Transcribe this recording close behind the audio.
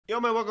Yo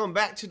man, welcome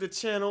back to the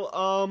channel.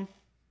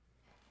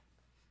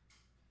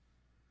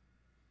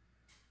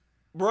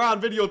 We're on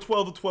video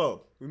 12 of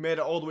 12. We made it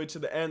all the way to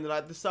the end, and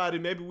I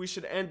decided maybe we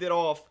should end it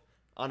off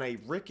on a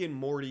Rick and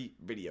Morty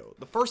video.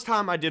 The first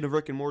time I did a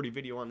Rick and Morty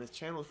video on this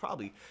channel was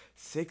probably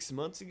 6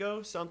 months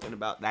ago, something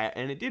about that,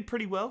 and it did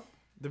pretty well.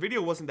 The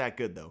video wasn't that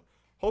good though.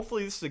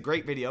 Hopefully this is a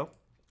great video.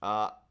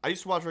 I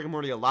used to watch Rick and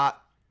Morty a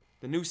lot.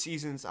 The new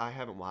seasons, I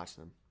haven't watched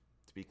them,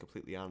 to be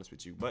completely honest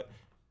with you, but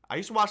I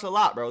used to watch it a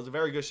lot, bro. It was a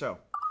very good show.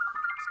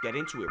 Let's get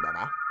into it,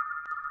 brother.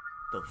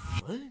 The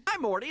what?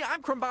 I'm Morty.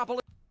 I'm Crumbopoulos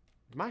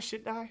Did my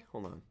shit die?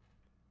 Hold on.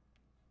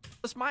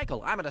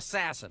 Michael. I'm an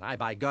assassin. I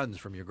buy guns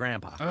from your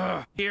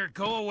grandpa. Here,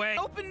 go away.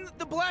 Open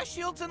the blast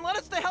shields and let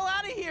us the hell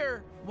out of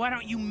here! Why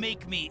don't you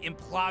make me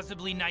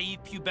implausibly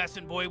naive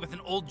pubescent boy with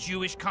an old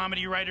Jewish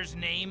comedy writer's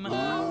name?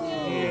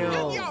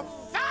 Your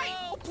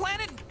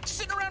planet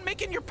sitting around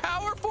making your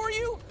power for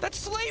you? That's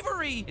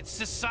slavery! It's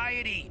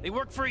society. They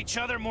work for each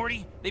other,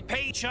 Morty. They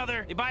pay each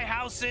other. They buy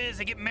houses.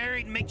 They get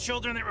married and make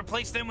children that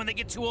replace them when they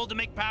get too old to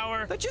make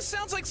power. That just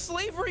sounds like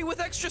slavery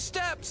with extra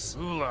steps.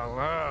 Ooh la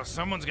la.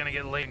 Someone's gonna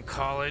get laid in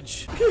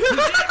college. We did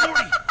it,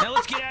 Morty! Now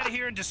let's get out of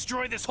here and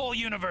destroy this whole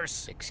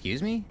universe.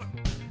 Excuse me?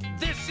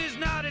 This is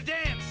not a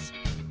dance.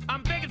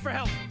 I'm begging for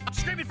help. I'm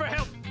screaming for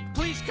help.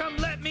 Please come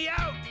let me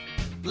out.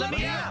 Let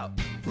me out.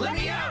 Let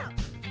me out.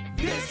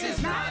 This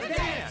is not a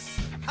dance.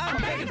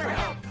 I'm begging for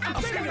help.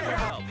 I'm screaming for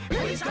help.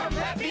 Please come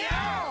let me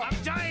out.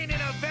 I'm dying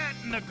in a vent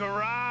in the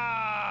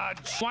garage.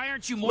 Why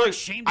aren't you more Look,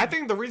 ashamed? I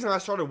think the reason I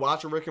started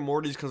watching Rick and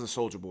Morty is because of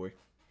Soulja Boy.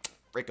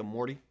 Rick and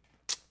Morty.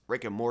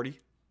 Rick and Morty.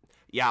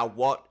 Yeah, I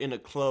walked in a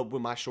club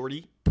with my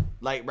shorty.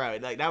 Like, bro,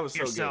 like that was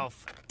so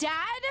yourself. Dad?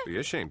 Be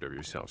ashamed of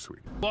yourself,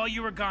 sweetie. While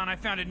you were gone, I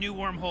found a new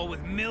wormhole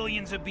with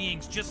millions of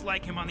beings just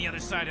like him on the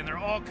other side, and they're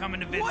all coming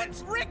to visit.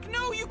 What? Rick,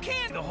 no, you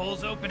can't! The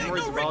hole's opening.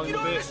 Where's No, the Rick, volume you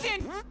don't a bit?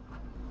 understand!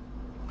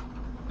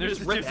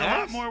 There's a Rick lot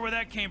ass? more where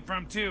that came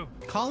from, too.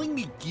 Calling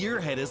me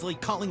gearhead is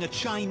like calling a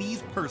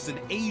Chinese person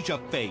Asia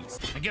face.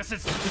 I guess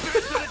it's the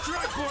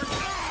drug board.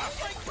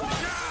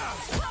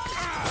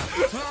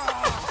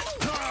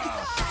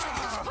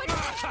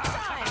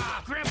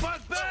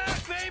 Grandpa's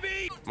back,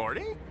 baby!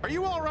 Morty, are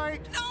you all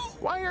right? No!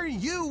 Why are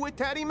you with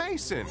Daddy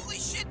Mason? Holy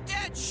shit,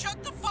 Dad,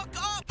 shut the fuck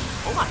up!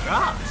 Oh my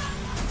gosh.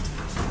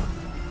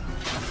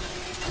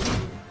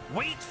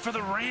 Wait for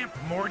the ramp,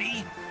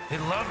 Morty. They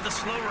love the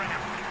slow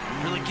ramp.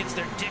 It really gets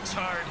their dicks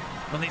hard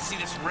when they see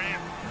this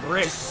ramp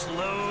Rick. just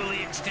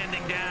slowly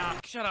extending down.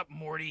 Shut up,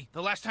 Morty.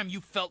 The last time you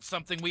felt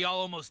something, we all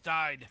almost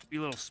died.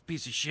 You little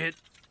piece of shit.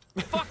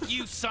 Fuck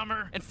you,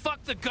 Summer, and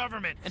fuck the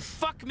government, and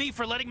fuck me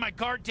for letting my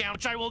guard down,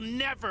 which I will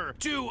never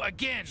do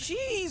again.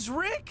 Jeez,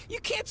 Rick, you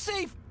can't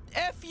say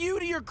F you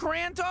to your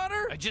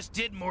granddaughter? I just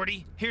did,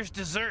 Morty. Here's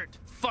dessert.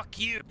 Fuck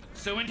you.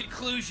 So in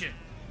conclusion,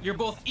 you're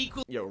both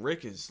equal. Yo,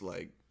 Rick is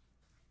like,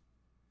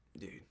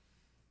 dude.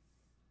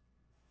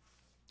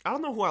 I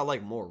don't know who I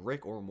like more,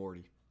 Rick or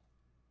Morty.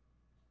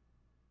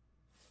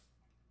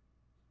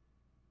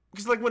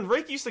 Because like when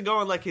Rick used to go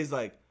on like his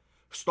like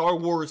Star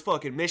Wars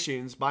fucking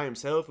missions by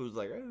himself, it was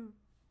like, eh.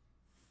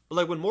 But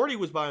like when Morty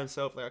was by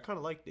himself, like I kind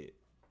of liked it.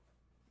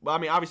 Well, I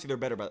mean, obviously they're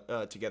better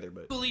together,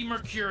 but Equally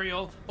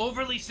mercurial,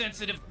 overly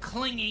sensitive,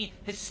 clingy,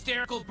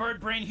 hysterical bird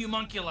brain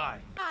homunculi.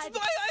 I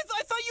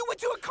thought you went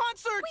to a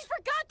concert! We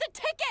forgot the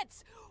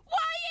tickets!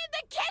 Why in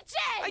the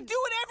kitchen? I do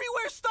it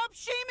everywhere! Stop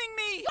shaming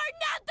me! You're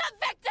not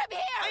the victim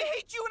here! I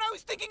hate you and I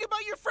was thinking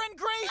about your friend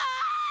Grace!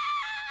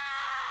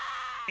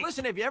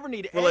 Listen, if you ever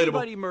need Relatable.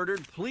 anybody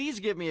murdered, please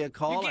give me a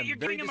call. You're I'm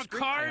very giving him a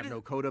discreet. I card? have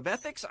no code of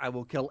ethics. I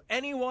will kill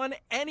anyone,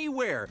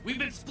 anywhere. We've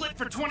been split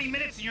for 20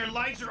 minutes and your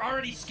lives are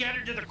already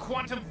scattered to the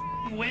quantum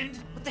wind?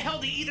 What the hell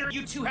do either of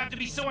you two have to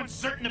be so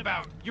uncertain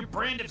about? Your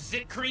brand of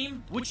zit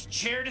cream? Which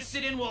chair to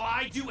sit in while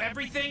I do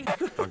everything?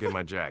 I'll get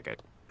my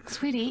jacket.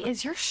 Sweetie,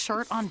 is your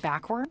shirt on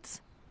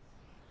backwards?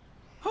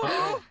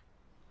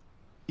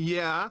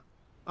 Yeah,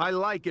 I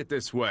like it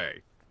this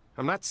way.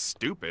 I'm not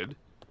stupid.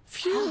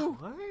 Phew!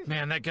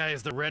 Man, that guy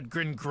is the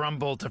Redgrin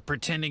Grumbolt of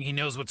pretending he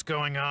knows what's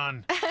going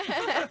on.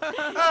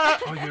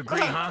 Oh, you agree,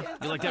 huh?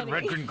 You like that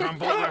Redgrin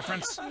Grumbolt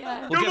reference?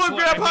 Yeah. Well, Come guess on,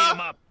 what? I Grandpa! beat him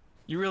up.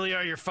 You really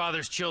are your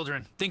father's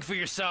children. Think for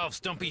yourselves,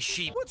 don't be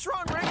sheep. What's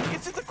wrong, Rick?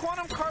 Is it the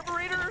quantum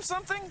carburetor or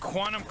something?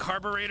 Quantum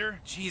carburetor?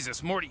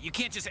 Jesus, Morty, you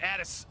can't just add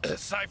a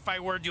sci-fi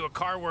word to a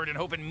car word and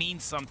hope it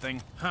means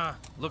something. Huh,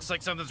 looks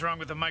like something's wrong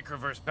with the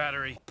microverse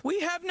battery. We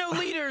have no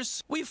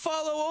leaders. We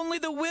follow only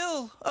the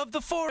will of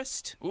the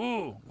forest.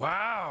 Ooh,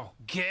 wow,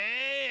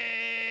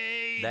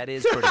 gay! That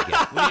is pretty good.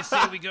 What do you say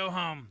we go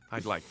home?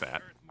 I'd like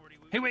that.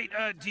 Hey, wait,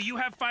 do you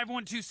have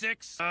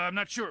 5126? I'm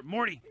not sure.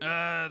 Morty,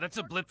 that's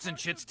a Blips and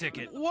Chits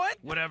ticket. What?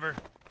 Whatever.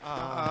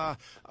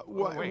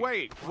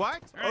 Wait,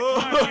 what? All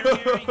right,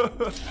 come on,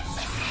 Gary.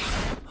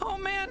 Oh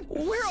man,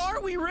 where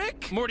are we,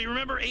 Rick? Morty,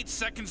 remember 8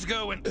 seconds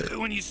ago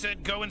when you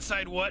said go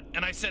inside what?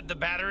 And I said the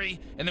battery,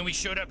 and then we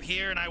showed up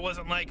here and I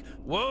wasn't like,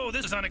 whoa,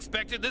 this is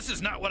unexpected. This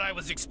is not what I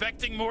was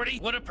expecting, Morty.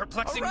 What a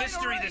perplexing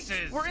mystery this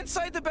is. We're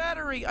inside the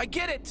battery. I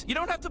get it. You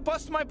don't have to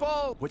bust my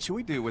ball. What should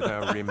we do with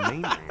our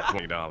remaining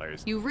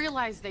 $20? You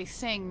realize they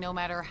sing no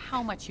matter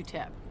how much you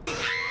tip.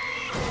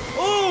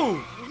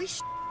 Oh!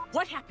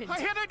 What happened? I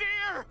hit a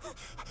deer!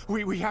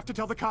 We have to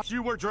tell the cops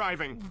you were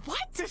driving.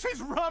 What? This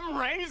is rum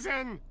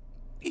raisin!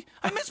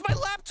 I missed my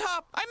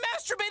laptop. I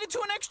masturbated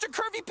to an extra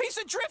curvy piece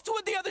of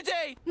driftwood the other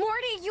day.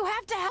 Morty, you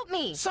have to help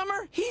me.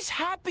 Summer, he's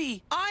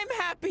happy. I'm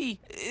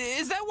happy.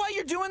 Is that why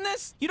you're doing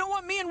this? You don't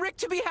want me and Rick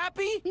to be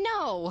happy?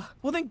 No.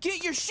 Well, then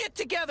get your shit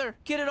together.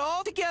 Get it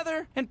all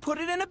together and put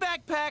it in a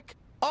backpack.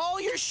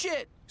 All your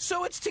shit.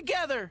 So it's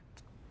together.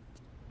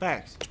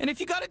 Facts. And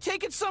if you gotta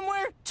take it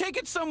somewhere,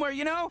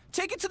 you know?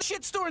 Take it to the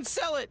shit store and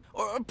sell it.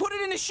 Or put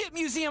it in a shit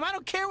museum. I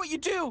don't care what you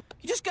do.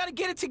 You just gotta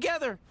get it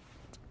together.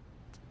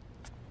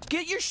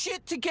 Get your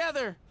shit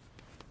together.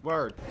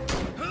 Word.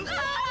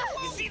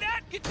 You see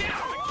that? Get down!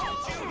 I told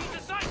you, he's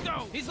a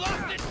psycho! He's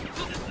lost it!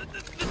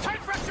 The time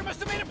fracture must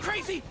have made him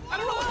crazy! I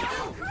don't know what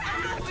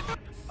to do!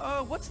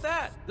 What's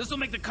that? This'll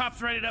make the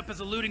cops write it up as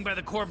a looting by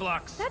the core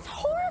blocks. That's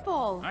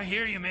horrible. I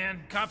hear you,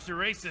 man. Cops are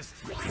racist.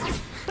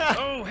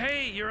 Oh,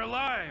 hey, you're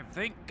alive.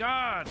 Thank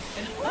God.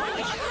 Hey,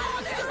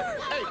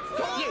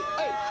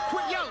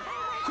 quit yelling!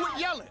 Quit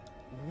yelling!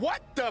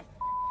 What the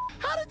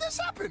How did this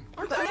happen?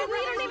 We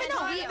don't even know.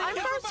 Our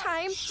first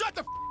time. Shut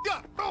the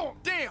up! Oh,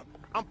 damn!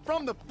 I'm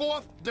from the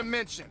 4th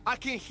dimension. I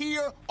can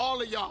hear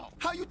all of y'all.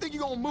 How you think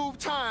you gonna move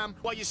time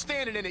while you're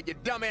standing in it, you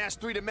dumbass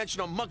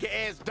 3-dimensional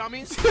monkey-ass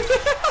dummies?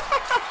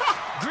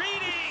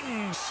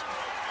 Greetings!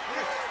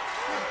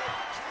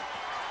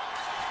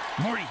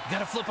 Morty, you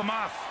gotta flip him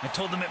off. I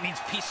told him it means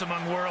peace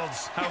among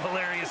worlds. How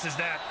hilarious is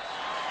that?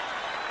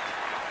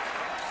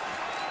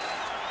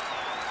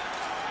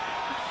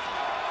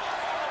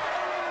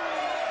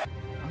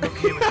 I'm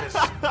okay with this.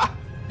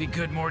 Be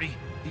good, Morty.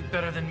 Be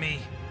better than me.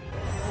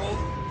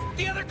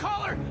 The other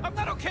caller! I'm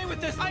not okay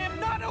with this! I am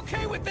not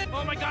okay with it!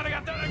 Oh my God, I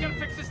gotta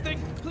fix this thing!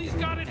 Please,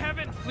 God in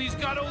heaven! Please,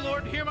 God, oh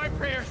Lord, hear my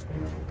prayers!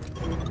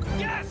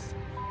 Yes!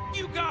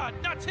 You, God!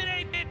 Not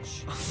today,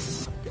 bitch!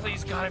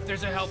 Please, God, if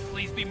there's a help,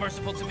 please be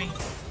merciful to me.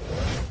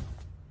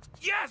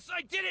 Yes,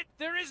 I did it!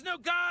 There is no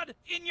God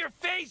in your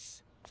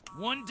face!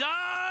 One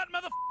dot,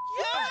 mother.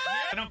 Yeah!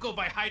 I don't go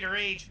by height or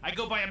age. I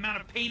go by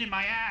amount of pain in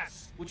my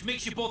ass, which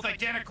makes you both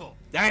identical.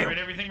 Damn. All right,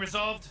 everything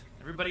resolved?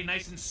 Everybody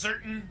nice and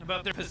certain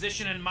about their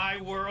position in my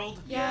world?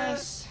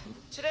 Yes.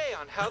 Today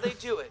on How They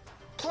Do It,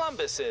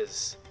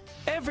 plumbuses.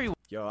 Everyone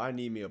Yo, I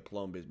need me a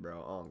Plumbus, bro.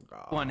 Oh,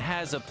 God.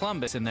 has a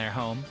plumbus in their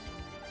home.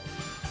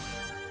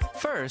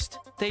 First,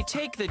 they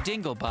take the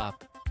dingle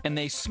bop and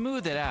they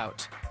smooth it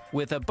out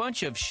with a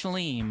bunch of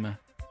schleem.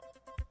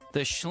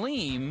 The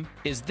schleem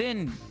is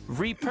then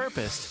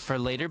repurposed for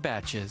later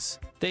batches.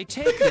 They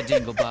take the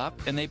dingle bop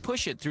and they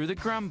push it through the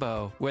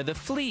grumbo, where the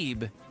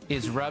fleeb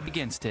is rubbed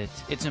against it.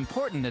 It's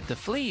important that the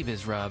fleeb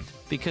is rubbed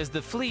because the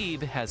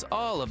fleeb has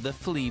all of the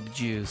fleeb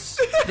juice.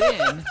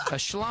 Then a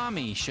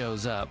shlami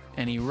shows up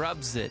and he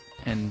rubs it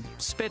and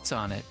spits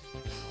on it.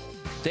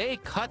 They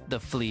cut the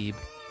fleeb.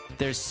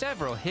 There's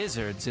several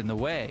hizzards in the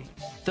way.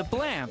 The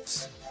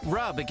blamps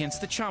rub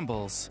against the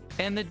chumbles,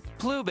 and the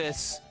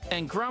plubis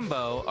and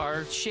grumbo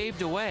are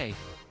shaved away.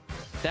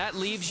 That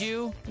leaves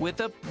you with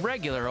a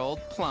regular old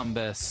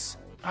plumbus.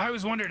 I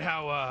always wondered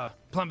how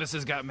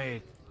plumbuses got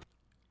made.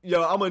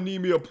 Yo, I'm gonna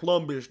need me a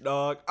Plumbus,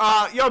 dog.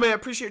 Yo, man,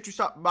 appreciate you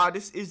stopping by.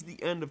 This is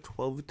the end of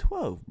 12 to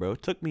 12, bro.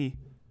 It took me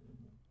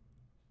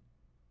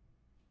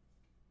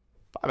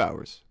 5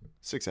 hours.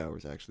 6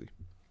 hours, actually.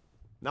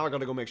 Now I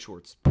gotta go make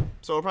shorts.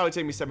 So it'll probably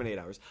take me 7, 8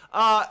 hours.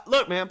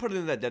 Look, man, put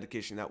in that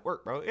dedication, that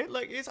work, bro.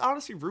 It's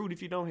honestly rude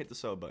if you don't hit the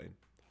sub button.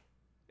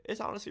 It's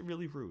honestly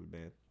really rude,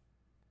 man.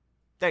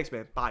 Thanks,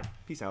 man. Bye.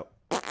 Peace out.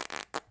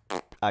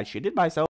 I shitted myself.